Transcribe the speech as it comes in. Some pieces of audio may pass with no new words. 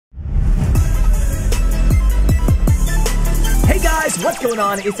What's going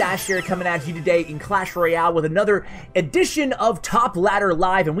on? It's Ash here coming at you today in Clash Royale with another edition of Top Ladder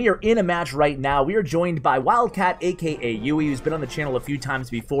Live, and we are in a match right now. We are joined by Wildcat, aka Yui, who's been on the channel a few times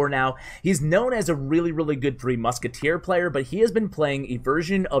before now. He's known as a really good Three Musketeer player, but he has been playing a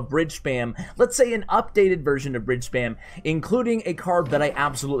version of Bridge Spam, let's say an updated version of Bridge Spam, including a card that I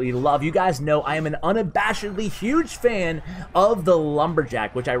absolutely love. You guys know I am an unabashedly huge fan of the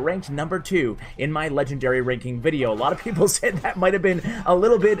Lumberjack, which I ranked number 2 in my legendary ranking video. A lot of people said that might have been a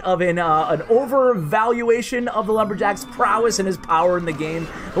little bit of an overvaluation of the Lumberjack's prowess and his power in the game,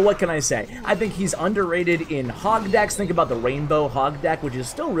 but what can I say? I think he's underrated in hog decks. Think about the Rainbow Hog deck, which is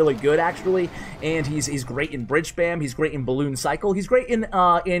still really good actually, and he's great in Bridge Spam, he's great in Balloon Cycle, he's great in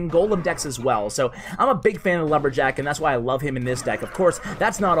Golem decks as well. So I'm a big fan of the Lumberjack, and that's why I love him in this deck. Of course,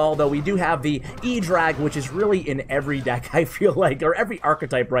 that's not all though. We do have the E-Drag, which is really in every deck, I feel like, or every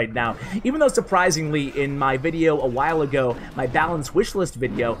archetype right now, even though surprisingly in my video a while ago, my balance wishlist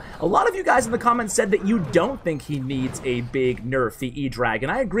video, a lot of you guys in the comments said that you don't think he needs a big nerf, the E-Drag,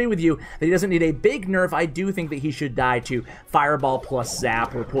 and I agree with you that he doesn't need a big nerf. I do think that he should die to Fireball plus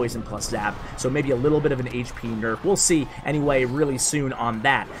Zap or Poison plus Zap, so maybe a little bit of an HP nerf. We'll see anyway really soon on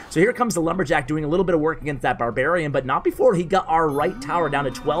that. So here comes the Lumberjack doing a little bit of work against that Barbarian, but not before he got our right tower down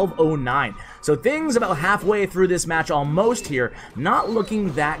to 1209. So things about halfway through this match almost here, not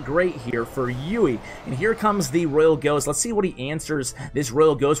looking that great here for Yui. And here comes the Royal Ghost. Let's see what he answers this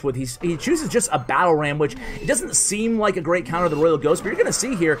Royal Ghost with. He chooses just a Battle Ram, which it doesn't seem like a great counter to the Royal Ghost, but you're going to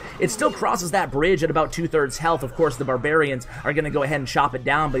see here, it still crosses that bridge at about 2/3 health. Of course, the Barbarians are going to go ahead and chop it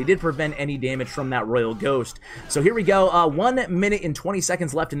down, but he did prevent any damage from that Royal Ghost. So here we go, 1 minute and 20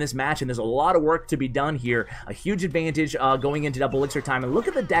 seconds left in this match, and there's a lot of work to be done here. A huge advantage going into double elixir time, and look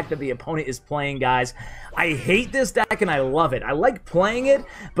at the deck that the opponent is playing, guys. I hate this deck and I love it. I like playing it,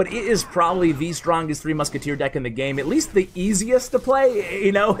 but it is probably the strongest Three Musketeer deck in the game, at least the easiest to play,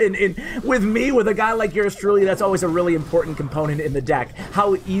 you know, and with me, with a guy like yours truly, that's always a really important component in the deck.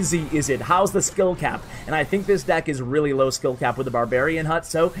 How easy is it? How's the skill cap? And I think this deck is really low skill cap with the Barbarian Hut,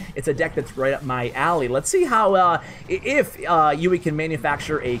 so it's a deck that's right up my alley. Let's see how, if Yui can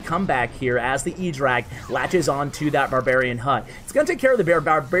manufacture a comeback here as the E-Drag latches on to that Barbarian Hut. It's going to take care of the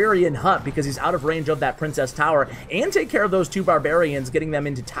Barbarian Hut because he's out of range of that Princess Tower, and take care of those two Barbarians, getting them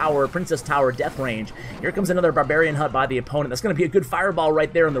into Princess Tower death range. Here comes another Barbarian Hut by the opponent. That's going to be a good fireball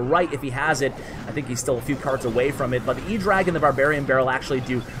right there on the right if he has it. I think he's still a few cards away from it, but the E-Drag and the Barbarian Barrel actually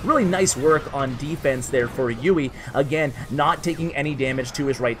do really nice work on defense there for Yui. Again, not taking any damage to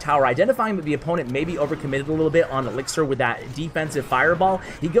his right tower. Identifying that the opponent may be overcommitted a little bit on Elixir with that defensive fireball,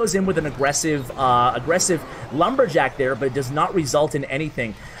 he goes in with an aggressive Lumberjack there, but it does not result in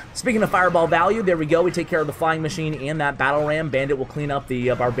anything. Speaking of fireball value, there we go. We take care of the Flying Machine and that Battle Ram. Bandit will clean up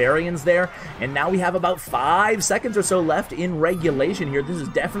the Barbarians there. And now we have about 5 seconds or so left in regulation here. This is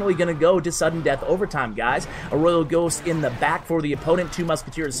definitely going to go to sudden death overtime, guys. A Royal Ghost in the back for the opponent. 2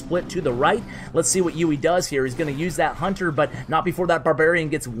 Musketeers split to the right. Let's see what Yui does here. He's going to use that Hunter, but not before that Barbarian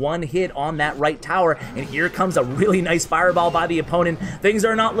gets 1 hit on that right tower. And here comes a really nice fireball by the opponent. Things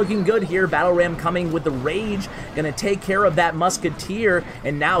are not looking good here. Battle Ram coming with the Rage. Going to take care of that Musketeer.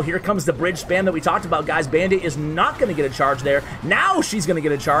 And now here comes the Bridge Spam that we talked about, guys. Bandit is not going to get a charge there. Now she's going to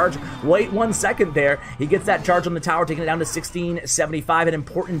get a charge. Wait 1 second there. He gets that charge on the tower, taking it down to 1675. An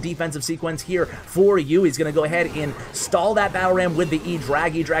important defensive sequence here for you. He's going to go ahead and stall that Battle Ram with the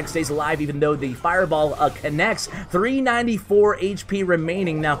E-Drag. E-Drag stays alive even though the Fireball connects. 394 HP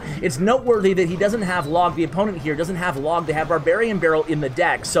remaining. Now, it's noteworthy that he doesn't have Log. The opponent here doesn't have Log. They have Barbarian Barrel in the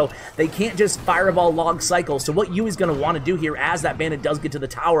deck, so they can't just Fireball Log cycle. So what Yui's going to want to do here, as that Bandit does get to the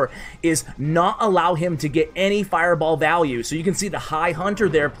tower, is not allow him to get any fireball value. So you can see the high Hunter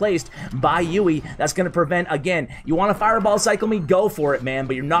there placed by Yui. That's going to prevent, again, you want to fireball cycle me, go for it, man,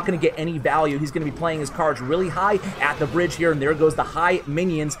 but you're not going to get any value. He's going to be playing his cards really high at the bridge here, and there goes the high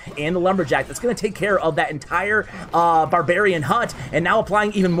minions and the Lumberjack. That's going to take care of that entire Barbarian Hut, and now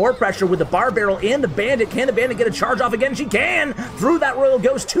applying even more pressure with the Bar Barrel and the Bandit. Can the Bandit get a charge off again? She can! Through that Royal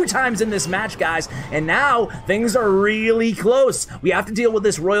Ghost 2 times in this match, guys, and now things are really close. We have to deal with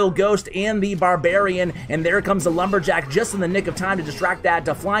this Royal Ghost and the Barbarian, and there comes the Lumberjack just in the nick of time to distract that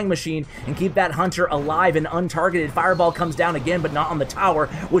Flying Machine and keep that Hunter alive and untargeted. Fireball comes down again, but not on the tower,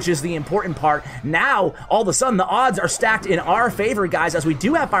 which is the important part. Now, all of a sudden, the odds are stacked in our favor, guys, as we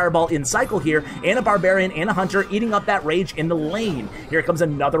do have Fireball in cycle here, and a Barbarian and a Hunter eating up that Rage in the lane. Here comes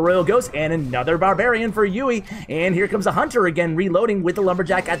another Royal Ghost and another Barbarian for Yui, and here comes the Hunter again, reloading with the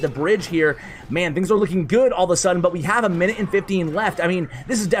Lumberjack at the bridge here. Man, things are looking good all of a sudden, but we have 1 minute and 15 left. I mean,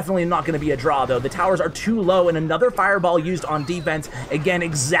 This is definitely not going to be a draw, though. The towers are too low, and another fireball used on defense. Again,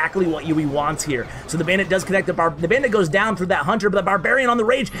 exactly what Yui wants here. So the bandit does connect the bandit goes down through that hunter, but the barbarian on the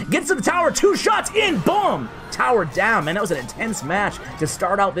rage gets to the tower. 2 shots in, boom! Tower down. Man, that was an intense match to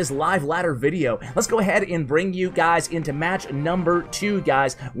start out this live ladder video. Let's go ahead and bring you guys into match number 2,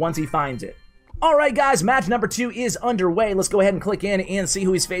 guys, once he finds it. All right, guys, match number 2 is underway. Let's go ahead and click in and see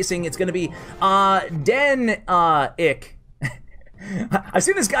who he's facing. It's going to be Den-Ik. I've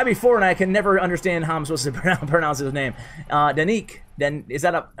seen this guy before, and I can never understand how I'm supposed to pronounce his name. Den-Ik. Then is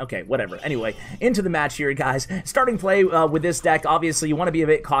that up? Okay, whatever. Anyway, into the match here, guys. Starting play with this deck, obviously, you want to be a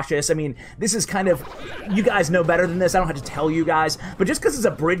bit cautious. I mean, this is kind of, you guys know better than this. I don't have to tell you guys. But just because it's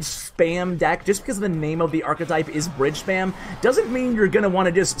a bridge spam deck, just because the name of the archetype is bridge spam, doesn't mean you're going to want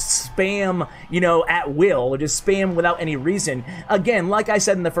to just spam, you know, at will, or just spam without any reason. Again, like I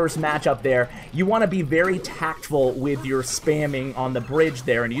said in the first match up there, you want to be very tactful with your spamming on the bridge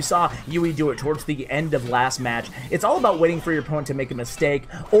there. And you saw Yui do it towards the end of last match. It's all about waiting for your opponent to make a mistake,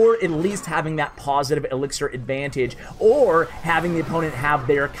 or at least having that positive elixir advantage, or having the opponent have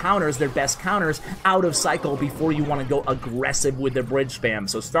their counters, their best counters, out of cycle before you want to go aggressive with the bridge spam.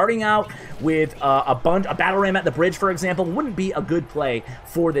 So starting out with a battle ram at the bridge, for example, wouldn't be a good play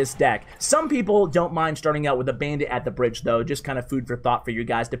for this deck. Some people don't mind starting out with a bandit at the bridge, though. Just kind of food for thought for you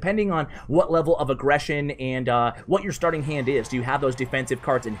guys, depending on what level of aggression and what your starting hand is. Do you have those defensive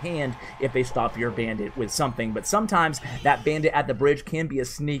cards in hand if they stop your bandit with something? But sometimes that bandit at the bridge can be a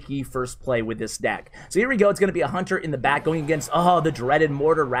sneaky first play with this deck. So here we go. It's going to be a hunter in the back going against, the dreaded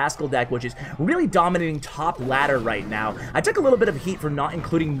Mortar Rascal deck, which is really dominating top ladder right now. I took a little bit of heat for not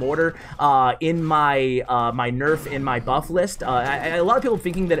including Mortar in my my nerf in my buff list. A lot of people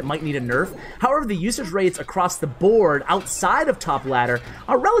thinking that it might need a nerf. However, the usage rates across the board outside of top ladder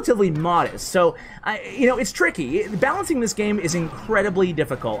are relatively modest. So, you know, it's tricky. Balancing this game is incredibly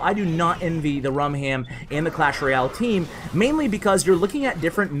difficult. I do not envy the Rumham and the Clash Royale team, mainly because you're looking at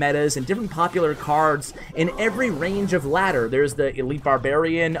different metas and different popular cards in every range of ladder. There's the Elite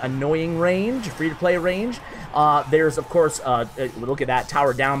Barbarian annoying range, free-to-play range. There's, of course, look at that,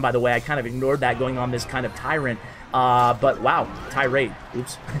 tower down, by the way. I kind of ignored that going on this kind of Tyrant. But wow, Tirade.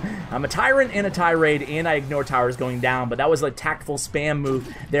 Oops. I'm a Tyrant and a Tirade, and I ignore towers going down, but that was a tactful spam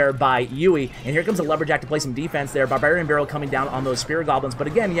move there by Yui. And here comes a Lumberjack to play some defense there. Barbarian Barrel coming down on those Spirit Goblins. But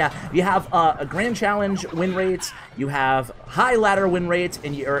again, yeah, you have a Grand Challenge win rates, you have high ladder win rates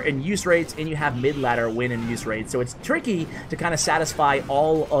and use rates, and you have mid-ladder win and use rates. So it's tricky to kind of satisfy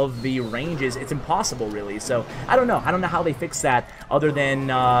all of the ranges. It's impossible, really. So I don't know. I don't know how they fix that other than,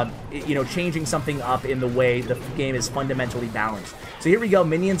 you know, changing something up in the way the game is fundamentally balanced. So here we go,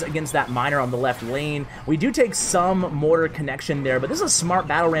 minions against that miner on the left lane. We do take some mortar connection there, but this is a smart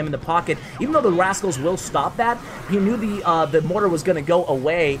battle ram in the pocket. Even though the Rascals will stop that, he knew the mortar was going to go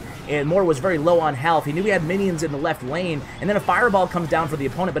away, and mortar was very low on health. He knew he had minions in the left lane, and then a fireball comes down for the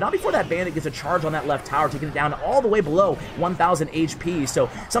opponent, but not before that bandit gets a charge on that left tower, taking it down all the way below 1,000 HP. So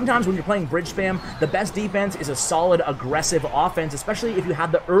sometimes when you're playing bridge spam, the best defense is a solid, aggressive offense, especially if you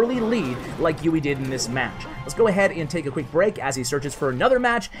have the early lead like Yui did in this match. Let's go ahead and take a quick break as he searches for another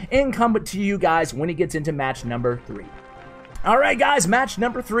match and come to you guys when he gets into match number 3. Alright guys, match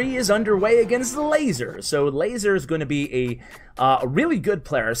number 3 is underway against Laser. So Laser is going to be a really good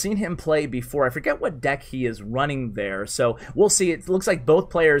player. I've seen him play before. I forget what deck he is running there. So we'll see. It looks like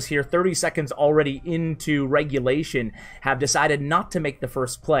both players here, 30 seconds already into regulation, have decided not to make the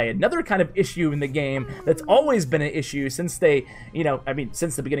first play. Another kind of issue in the game that's always been an issue since they, you know, I mean,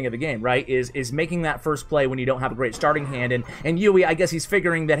 since the beginning of the game, right, is making that first play when you don't have a great starting hand. And Yui, I guess he's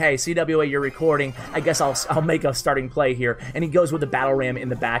figuring that, hey, CWA, you're recording. I guess I'll make a starting play here. And he goes with the battle ram in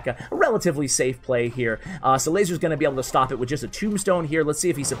the back, a relatively safe play here. So Laser's going to be able to stop it with just a tombstone here. Let's see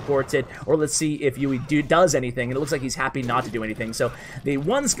if he supports it, or let's see if Yui does anything. And it looks like he's happy not to do anything. So the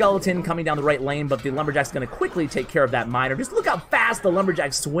one skeleton coming down the right lane, but the Lumberjack's going to quickly take care of that miner. Just look how fast the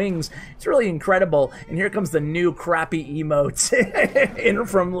Lumberjack swings. It's really incredible. And here comes the new crappy emotes in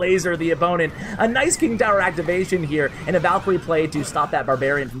from Laser, the opponent. A nice King Tower activation here, and a Valkyrie play to stop that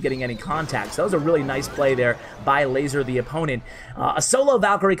Barbarian from getting any contact. So that was a really nice play there by Laser, the opponent. A solo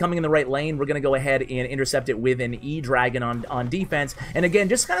Valkyrie coming in the right lane. We're going to go ahead and intercept it with an E-Dragon on defense. And again,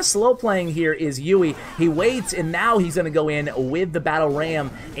 just kind of slow playing here is Yui. He waits, and now he's going to go in with the Battle Ram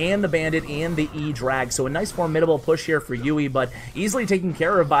and the Bandit and the E-Drag. So a nice formidable push here for Yui, but easily taken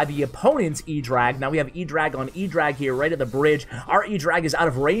care of by the opponent's E-Drag. Now we have E-Drag on E-Drag here right at the bridge. Our E-Drag is out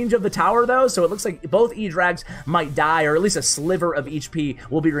of range of the tower, though, so it looks like both E-Drags might die, or at least a sliver of HP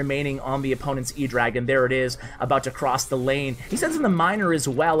will be remaining on the opponent's E-Drag, and there it is, about to cross the lane. He sends in the miner as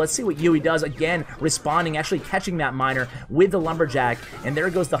well. Let's see what Yui does. Again, responding, actually catching that miner with with the Lumberjack, and there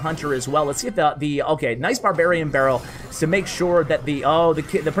goes the Hunter as well. Let's see if okay, nice Barbarian Barrel to make sure that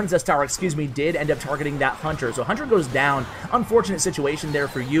the Princess Tower, excuse me, did end up targeting that Hunter. So Hunter goes down. Unfortunate situation there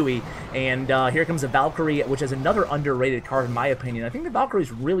for Yui, and here comes a Valkyrie, which is another underrated card in my opinion. I think the Valkyrie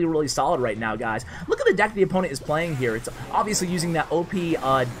is really, really solid right now, guys. Look at the deck the opponent is playing here. It's obviously using that OP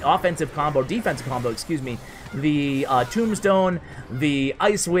defensive combo, excuse me, the Tombstone, the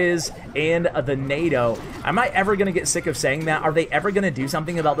Ice Whiz, and the NATO. Am I ever going to get sick of saying that? Are they ever going to do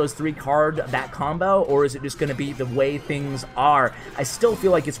something about those 3 card, that combo, or is it just going to be the way things are? I still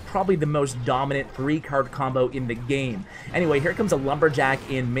feel like it's probably the most dominant 3 card combo in the game. Anyway, here comes a Lumberjack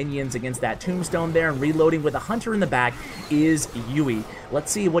in minions against that Tombstone there, and reloading with a Hunter in the back is Yui.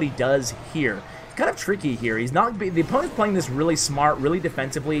 Let's see what he does here. Kind of tricky here. The opponent's playing this really smart, really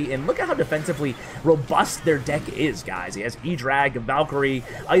defensively, and look at how defensively robust their deck is, guys. He has E-Drag, Valkyrie,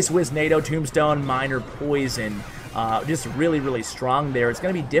 Ice Whiz, NATO, Tombstone, Miner, Poison. Just really, really strong there. It's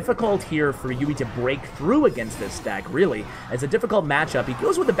going to be difficult here for Yui to break through against this deck, really. It's a difficult matchup. He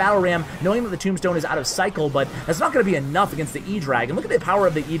goes with the Battle Ram, knowing that the Tombstone is out of cycle, but that's not going to be enough against the E-Drag. And look at the power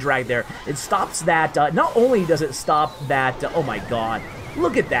of the E-Drag there. It stops that. Not only does it stop that, oh my god.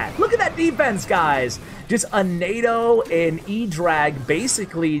 Look at that. Look at that defense, guys. Just a NATO and E-Drag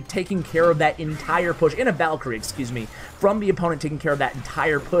basically taking care of that entire push, and a Valkyrie, excuse me, from the opponent taking care of that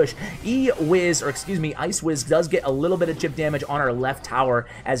entire push. E-Whiz, or excuse me, Ice Whiz does get a little bit of chip damage on our left tower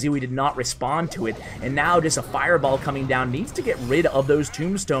as Yui did not respond to it. And now just a Fireball coming down, needs to get rid of those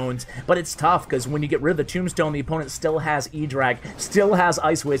Tombstones, but it's tough because when you get rid of the Tombstone, the opponent still has E-Drag, still has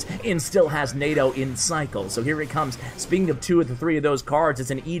Ice Whiz, and still has NATO in cycle. So here it comes. Speaking of 2 of the 3 of those cards,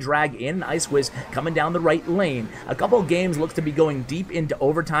 it's an E-Drag and an Ice Whiz coming down the right lane. A couple of games looks to be going deep into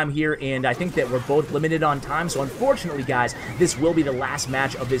overtime here, and I think that we're both limited on time, so unfortunately, guys, this will be the last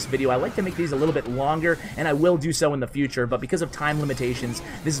match of this video. I like to make these a little bit longer, and I will do so in the future, but because of time limitations,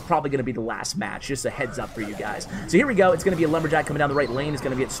 this is probably going to be the last match. Just a heads up for you guys. So here we go. It's going to be a Lumberjack coming down the right lane. It's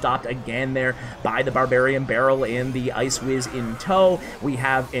going to get stopped again there by the Barbarian Barrel and the Ice Whiz in tow. We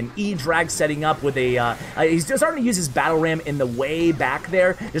have an E-Drag setting up with a... he's just starting to use his Battle Ram in the way back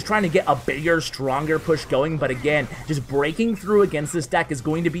there, just trying to get a bigger, stronger push going, but again, just breaking through against this deck is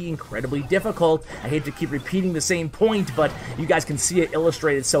going to be incredibly difficult. I hate to keep repeating the same point, but you guys can see it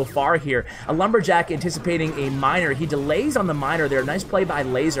illustrated so far here. A Lumberjack anticipating a Miner. He delays on the Miner there. Nice play by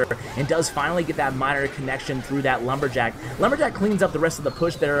Laser, and does finally get that Miner connection through that Lumberjack. Lumberjack cleans up the rest of the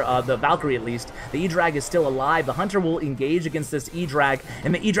push there, the Valkyrie at least. The E-Drag is still alive. The Hunter will engage against this E-Drag,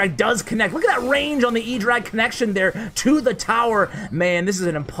 and the E-Drag does connect. Look at that range on the E-Drag connection there to the tower. Man, this is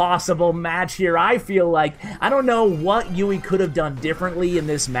an impossible match here. I feel like I don't know what Yui could have done differently in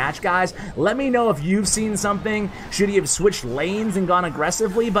this match, guys. Let me know if you've seen something. Should he have switched lanes and gone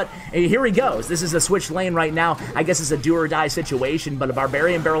aggressively? But here he goes. This is a switch lane right now. I guess it's a do or die situation, but a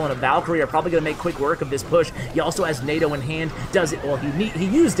Barbarian Barrel and a Valkyrie are probably going to make quick work of this push. He also has NATO in hand. Does it? Well, he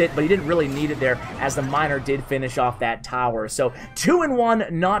used it, but he didn't really need it there as the Miner did finish off that tower. So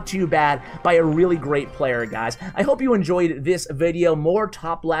 2-1, not too bad by a really great player, guys. I hope you enjoyed this video. More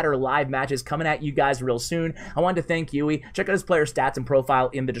top ladder live matches coming at you guys real soon. I wanted to thank Yui. Check out his player stats and profile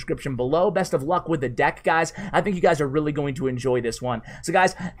in the description below. Best of luck with the deck, guys. I think you guys are really going to enjoy this one. So,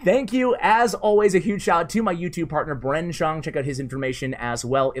 guys, thank you. As always, a huge shout out to my YouTube partner, Bren Shang. Check out his information as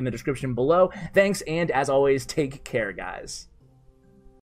well in the description below. Thanks, and as always, take care, guys.